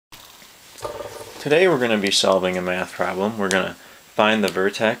Today we're going to be solving a math problem. We're going to find the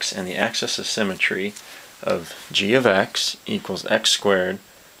vertex and the axis of symmetry of g of x equals x squared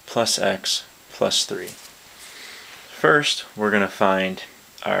plus x plus 3. First, we're going to find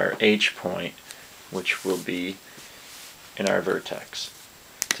our h point, which will be in our vertex.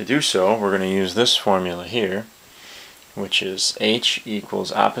 To do so, we're going to use this formula here, which is h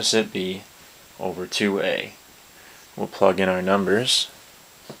equals opposite b over 2a. We'll plug in our numbers.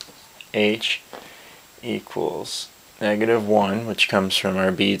 H equals -1, which comes from our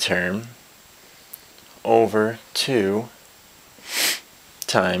b term, over 2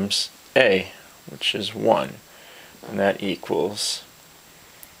 times a, which is 1, and that equals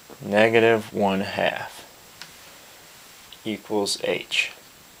 -1/2 equals h.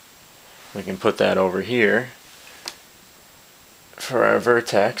 We can put that over here for our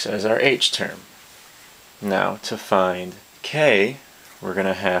vertex as our h term. Now, to find k, we're going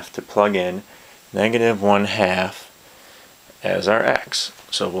to have to plug in -1/2 as our x.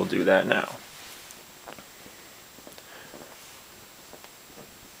 So we'll do that now.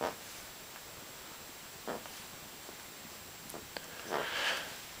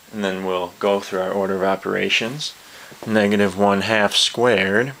 And then we'll go through our order of operations. -1/2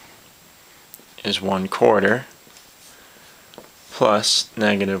 squared is 1/4 plus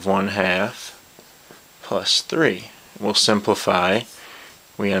 -1/2 plus 3. We'll simplify.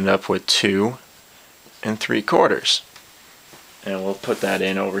 We end up with 2 3/4. And we'll put that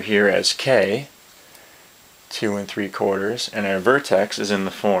in over here as k, 2 3/4, and our vertex is in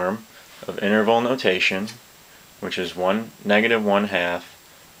the form of interval notation, which is -1/2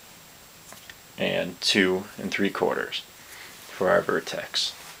 and 2 3/4 for our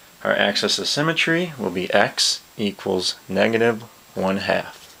vertex. Our axis of symmetry will be x equals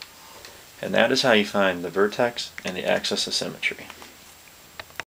 -1/2. And that is how you find the vertex and the axis of symmetry.